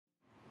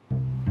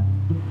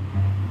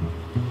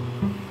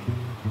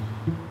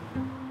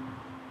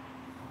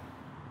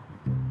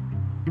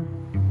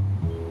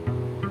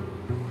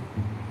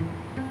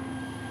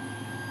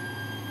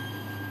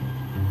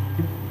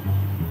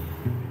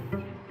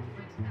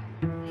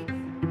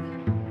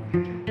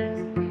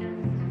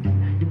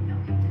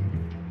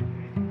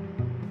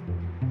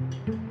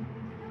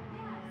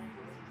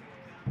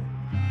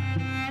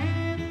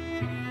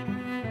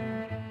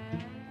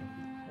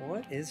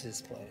is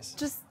his place.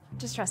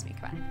 Just trust me,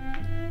 come on.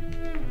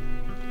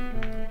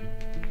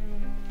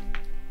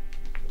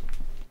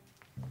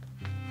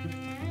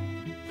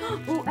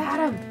 Oh,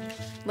 Adam!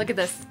 Look at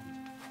this.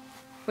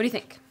 What do you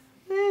think?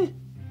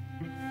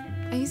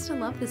 I used to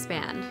love this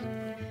band.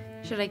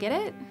 Should I get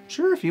it?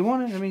 Sure, if you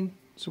want it. I mean,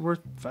 it's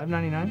worth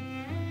 $5.99.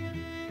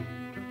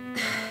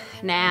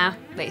 Nah,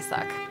 they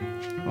suck.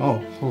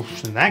 Oh,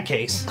 in that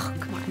case. Oh,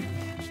 come on.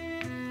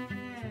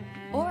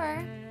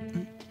 Or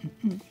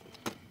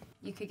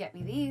you could get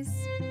me these.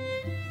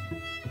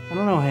 I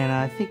don't know, Hannah.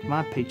 I think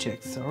my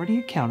paycheck's already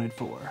accounted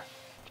for.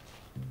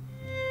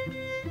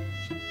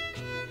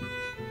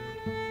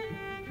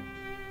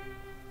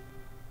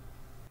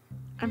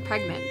 I'm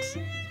pregnant.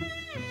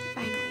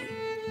 Finally.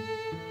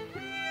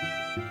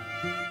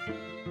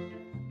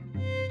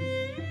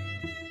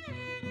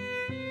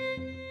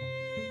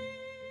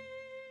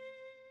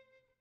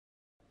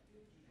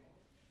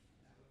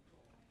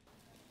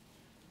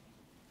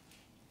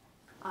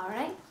 All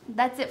right,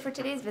 that's it for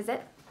today's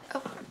visit.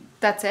 Oh,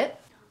 that's it?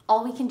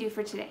 All we can do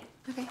for today.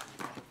 Okay.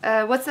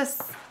 What's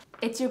this?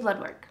 It's your blood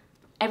work.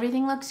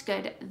 Everything looks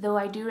good, though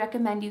I do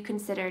recommend you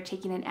consider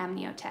taking an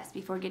amnio test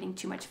before getting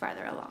too much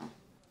farther along.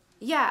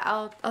 Yeah,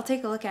 I'll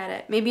take a look at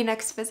it. Maybe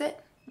next visit?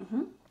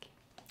 Mm-hmm.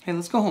 Hey,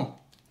 let's go home.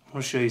 I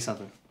want to show you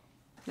something.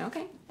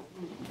 Okay.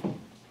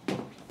 I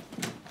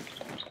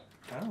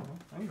don't know.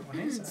 I don't know what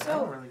it is. I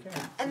So, don't really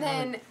care. and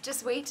then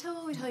just wait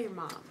till we tell your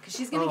mom, because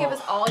she's going to give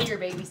us all your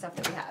baby stuff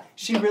that we have.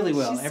 She really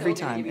will. She's Every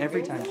so gonna time. give you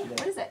Every baby time stuff. she What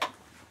does. is it?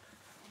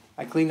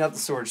 I cleaned out the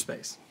storage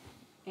space.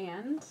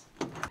 And?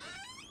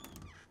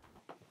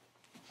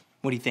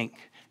 What do you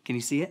think? Can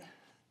you see it?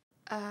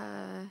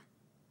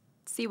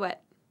 See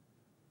what?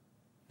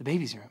 The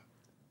baby's room.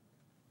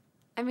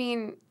 I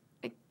mean,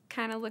 it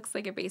kind of looks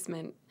like a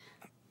basement.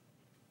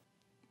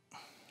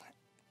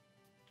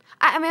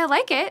 I mean, I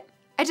like it.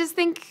 I just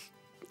think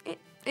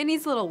it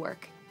needs a little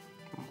work.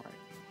 All right.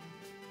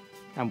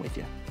 I'm with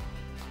you.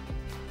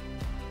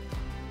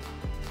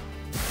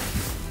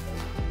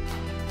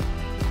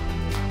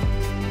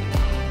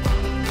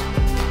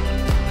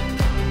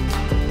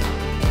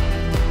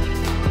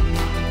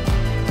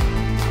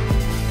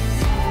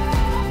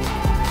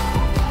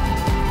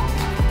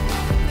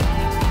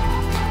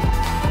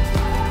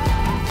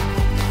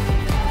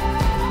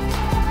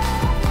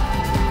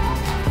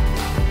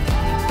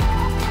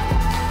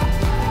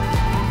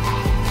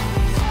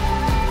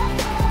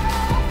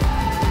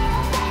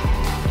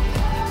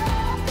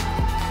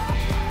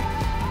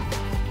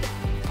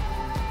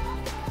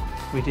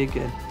 We did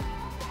good.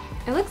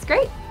 It looks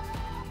great.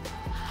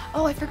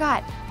 Oh, I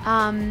forgot.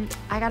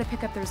 I gotta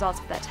pick up the results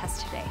of that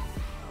test today.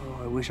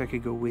 Oh, I wish I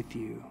could go with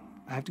you.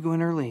 I have to go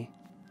in early.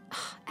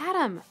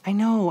 Adam, I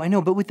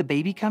know, but with the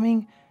baby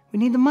coming, we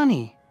need the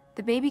money.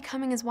 the baby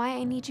coming is why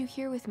I need you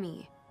here with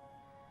me.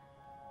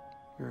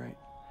 You're right.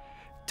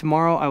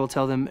 Tomorrow I will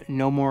tell them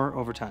no more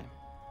overtime.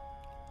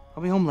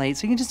 I'll be home late,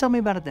 so you can just tell me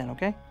about it then,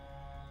 okay?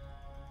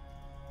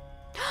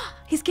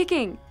 He's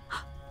kicking.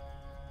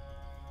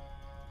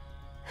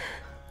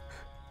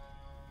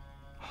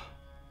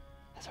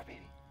 That's our baby.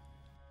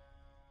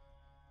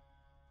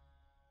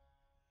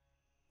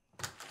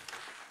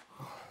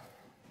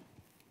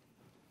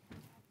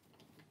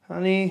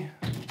 Honey,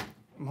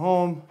 I'm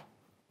home.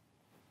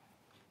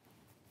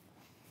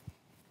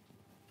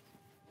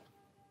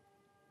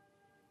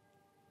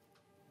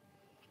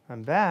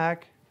 I'm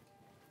back.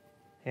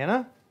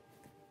 Hannah?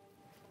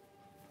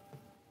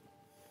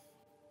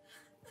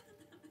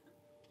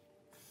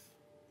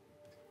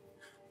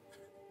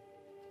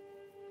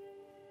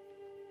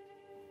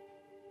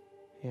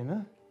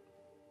 Hannah?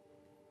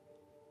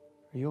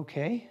 Are you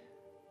okay?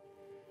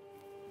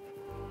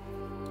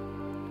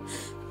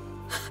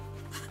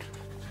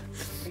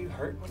 Are you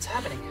hurt? What's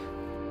happening?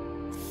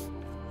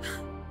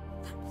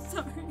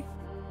 Sorry.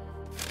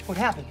 What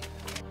happened?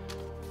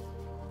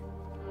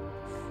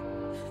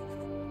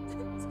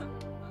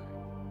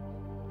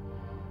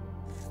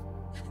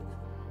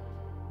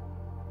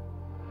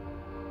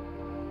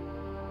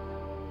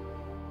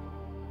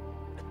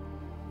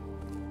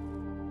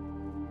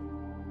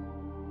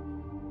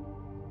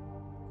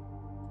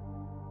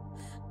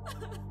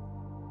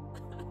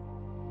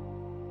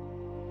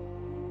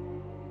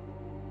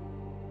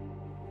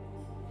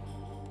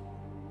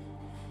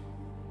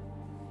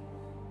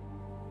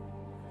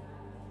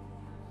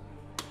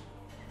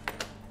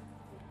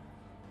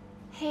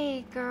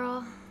 Hey,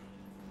 girl.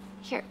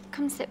 Here,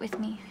 come sit with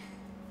me.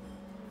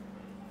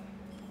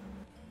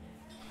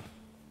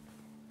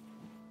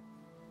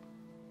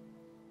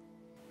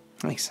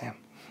 Thanks, Sam.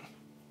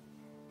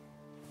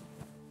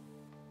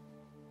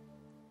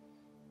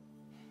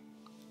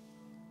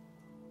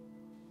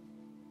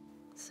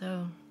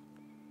 So,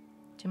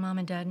 do Mom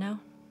and Dad know?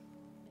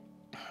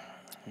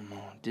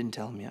 No, didn't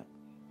tell him yet.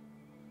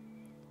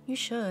 You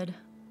should.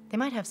 They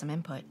might have some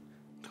input.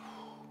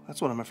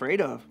 That's what I'm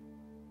afraid of.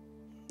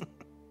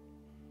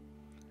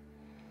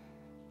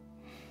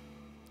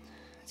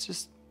 It's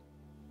just,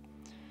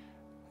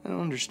 I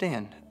don't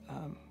understand.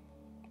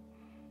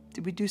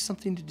 Did we do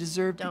something to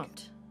deserve?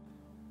 Don't.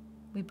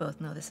 We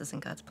both know this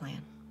isn't God's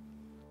plan.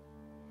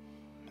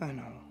 I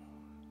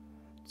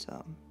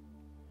know.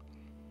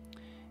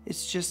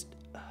 It's just...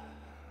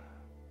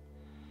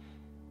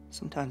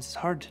 Sometimes it's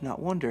hard to not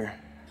wonder.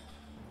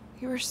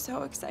 You were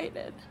so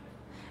excited.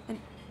 And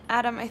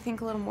Adam, I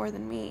think a little more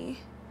than me.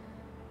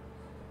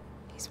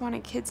 He's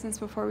wanted kids since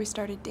before we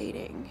started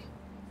dating.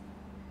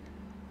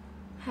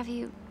 Have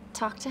you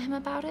talked to him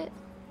about it?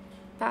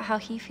 About how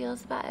he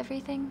feels about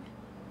everything?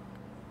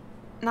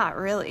 Not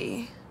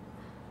really.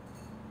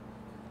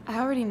 I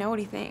already know what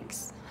he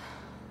thinks.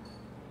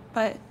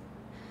 But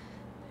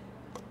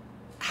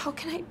how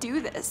can I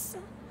do this?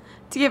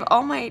 To give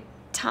all my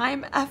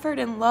time, effort,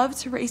 and love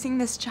to raising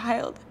this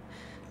child,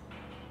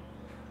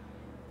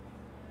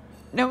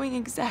 knowing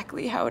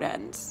exactly how it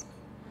ends.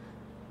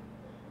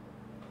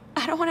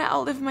 I don't want to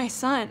outlive my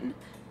son.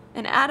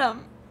 And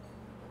Adam,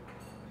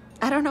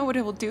 I don't know what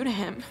it will do to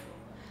him.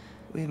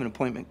 We have an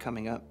appointment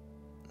coming up.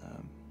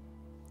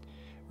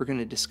 We're going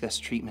to discuss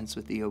treatments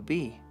with the OB.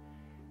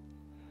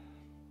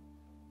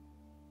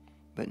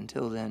 But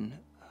until then,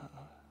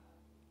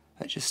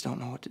 I just don't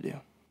know what to do.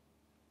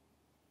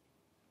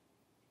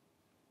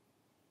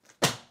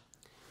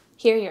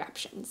 Here are your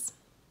options.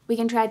 We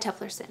can try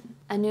Teflerson,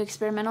 a new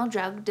experimental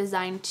drug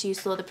designed to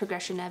slow the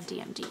progression of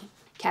DMD.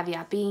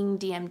 Caveat being,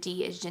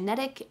 DMD is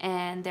genetic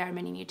and there are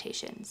many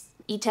mutations.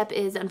 ETEP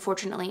is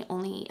unfortunately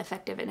only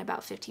effective in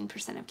about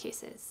 15% of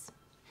cases.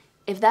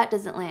 If that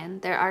doesn't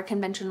land, there are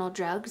conventional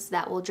drugs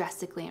that will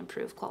drastically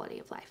improve quality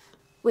of life.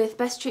 With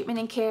best treatment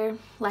and care,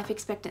 life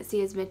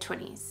expectancy is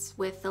mid-20s,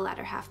 with the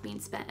latter half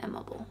being spent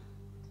immobile.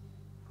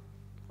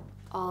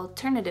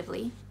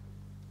 Alternatively,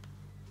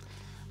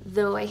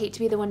 though I hate to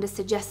be the one to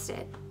suggest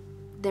it,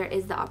 there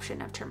is the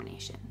option of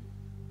termination.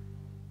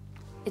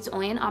 It's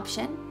only an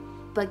option,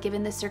 but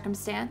given the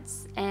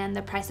circumstance and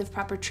the price of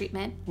proper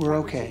treatment... We're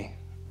okay.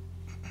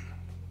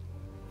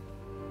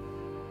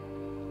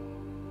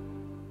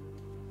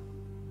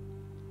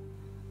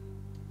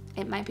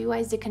 It might be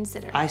wise to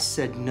consider. I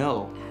said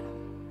no.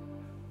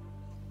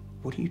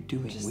 What are you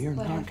doing? We are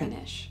Let her not gonna...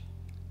 finish.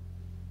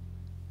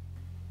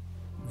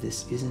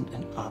 This isn't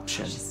an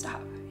option. Just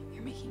stop.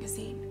 You're making a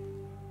scene.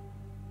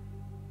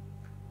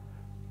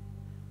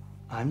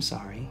 I'm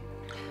sorry.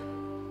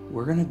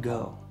 We're gonna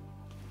go.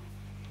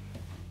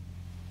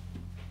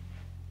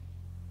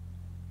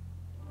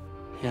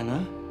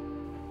 Hannah,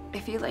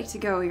 If you'd like to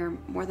go, you're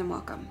more than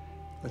welcome.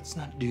 let's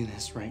not do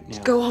this right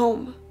now. Go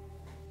home.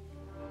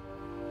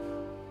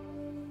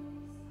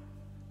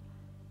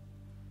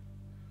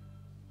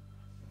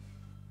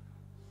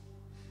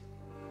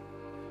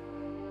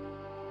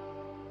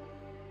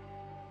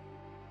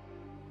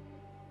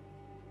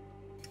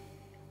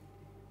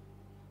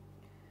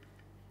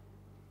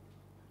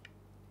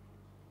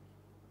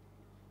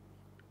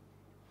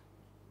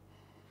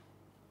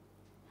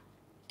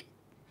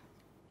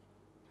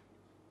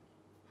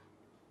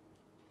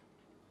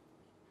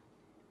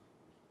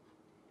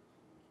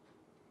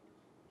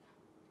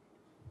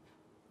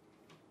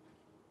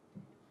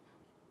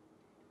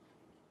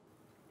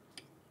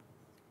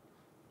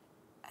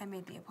 I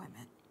made the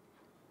appointment.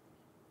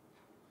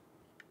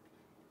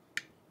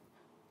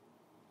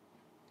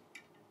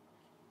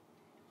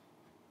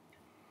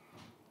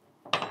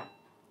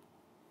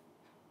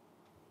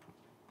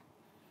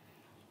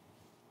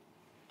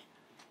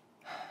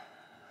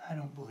 I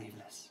don't believe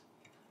this.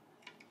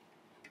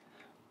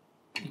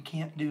 You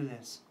can't do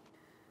this.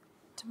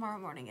 Tomorrow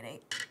morning at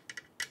 8.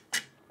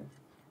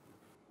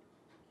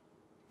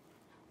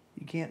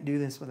 You can't do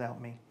this without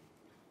me.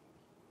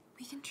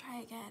 We can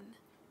try again.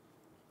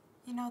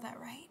 You know that,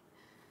 right?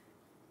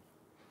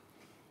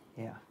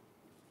 Yeah.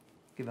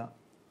 Give up.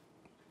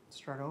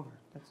 Start over.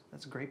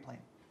 That's a great plan.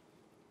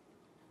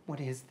 What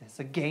is this?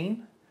 A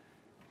game?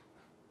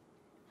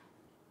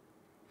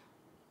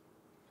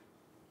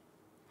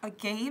 A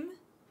game?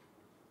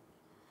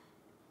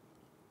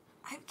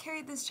 I've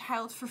carried this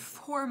child for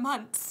 4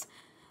 months.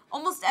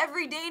 Almost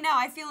every day now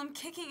I feel him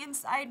kicking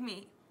inside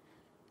me.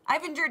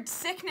 I've endured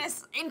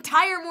sickness,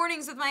 entire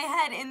mornings with my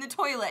head in the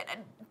toilet,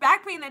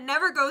 back pain that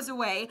never goes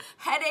away,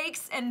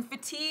 headaches and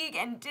fatigue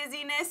and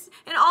dizziness,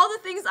 and all the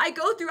things I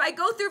go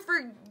through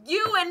for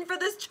you and for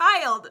this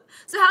child.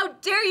 So how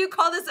dare you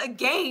call this a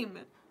game?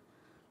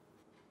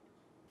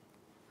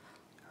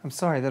 I'm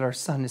sorry that our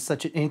son is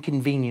such an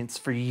inconvenience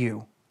for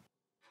you.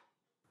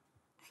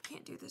 I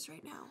can't do this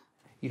right now.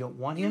 You don't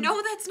want You him?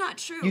 know that's not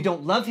true. You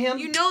don't love him?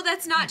 You know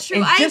that's not true.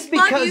 And just I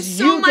love you because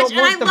so much, don't and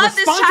I want the love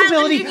this child.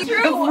 responsibility And it's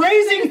true. of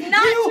raising, It's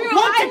not you true.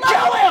 want to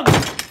kill him!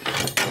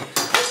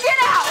 Get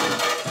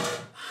out!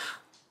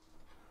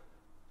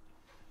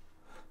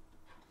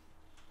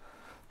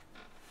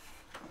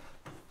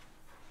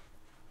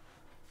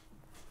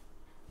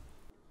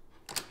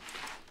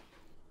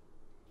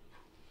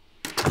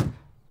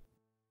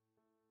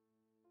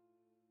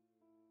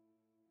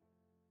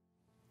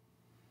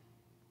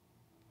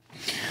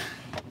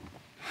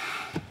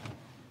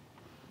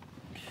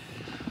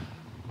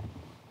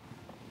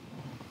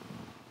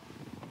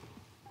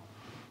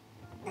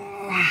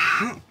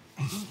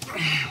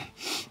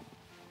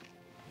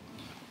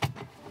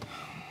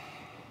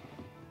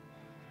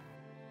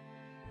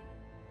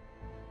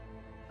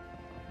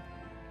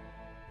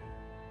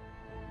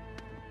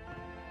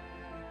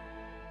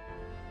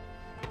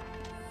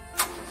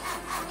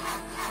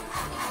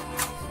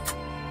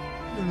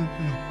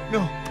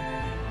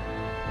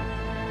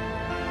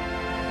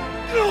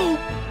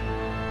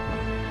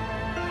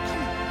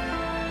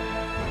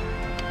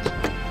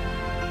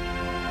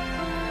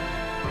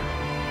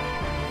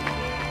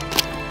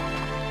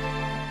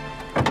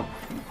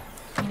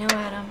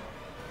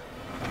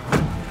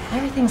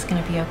 Everything's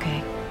gonna be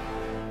okay.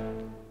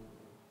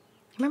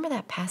 Remember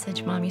that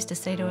passage Mom used to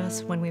say to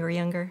us when we were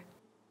younger?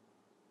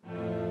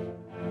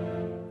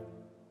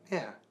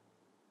 Yeah.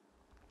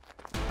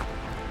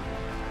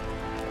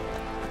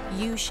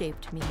 You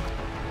shaped me,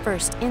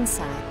 first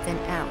inside, then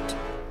out.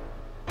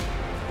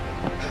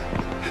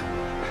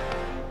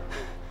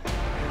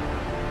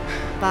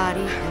 Body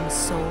and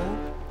soul,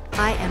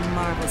 I am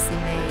marvelously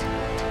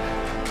made.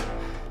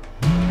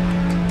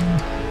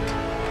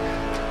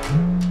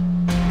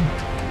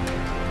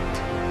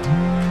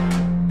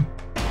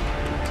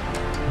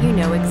 You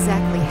know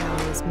exactly how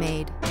I was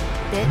made,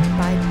 bit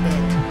by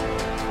bit.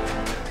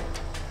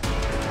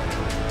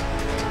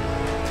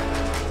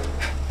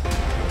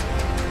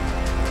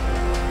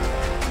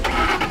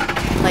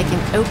 Like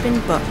an open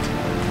book,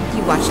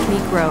 you watched me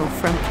grow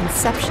from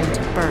conception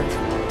to birth.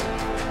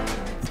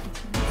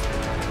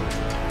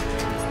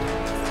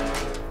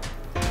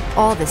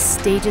 All the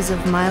stages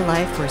of my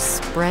life were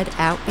spread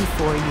out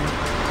before you.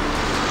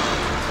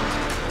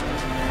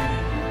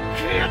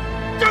 Can't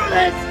do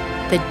this!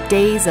 The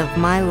days of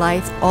my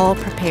life all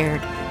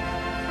prepared.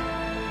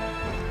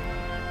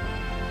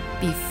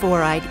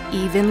 Before I'd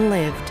even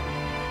lived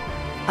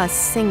a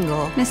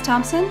single Miss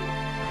Thompson,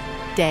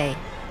 day.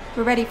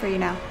 we're ready for you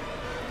now.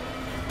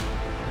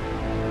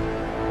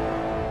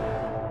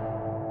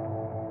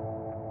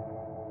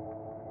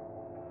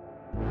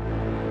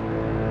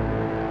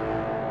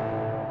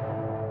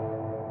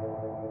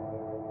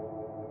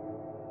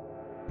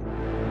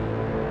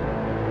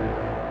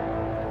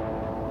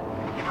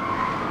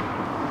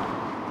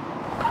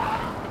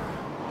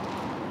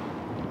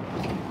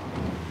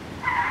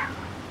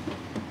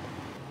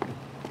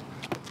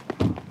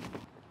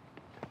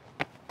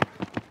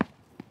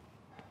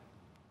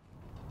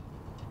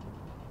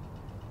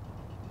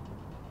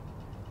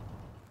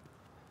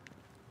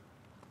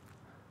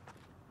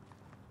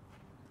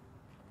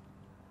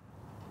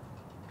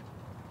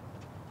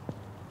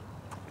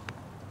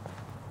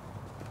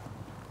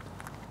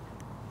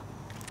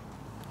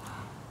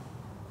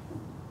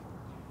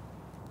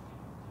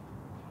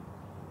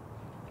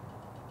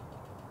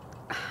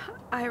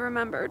 I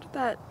remembered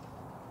that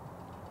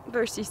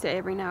verse you say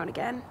every now and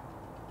again.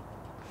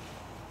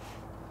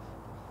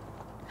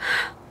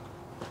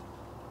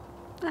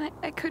 And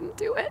I couldn't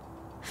do it.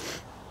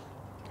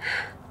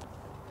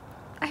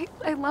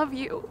 I love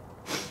you.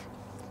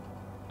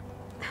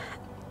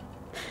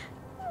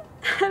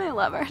 And I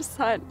love our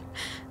son.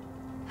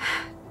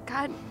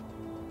 God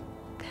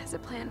has a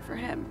plan for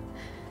him.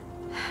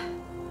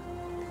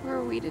 Who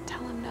are we to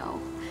tell him no?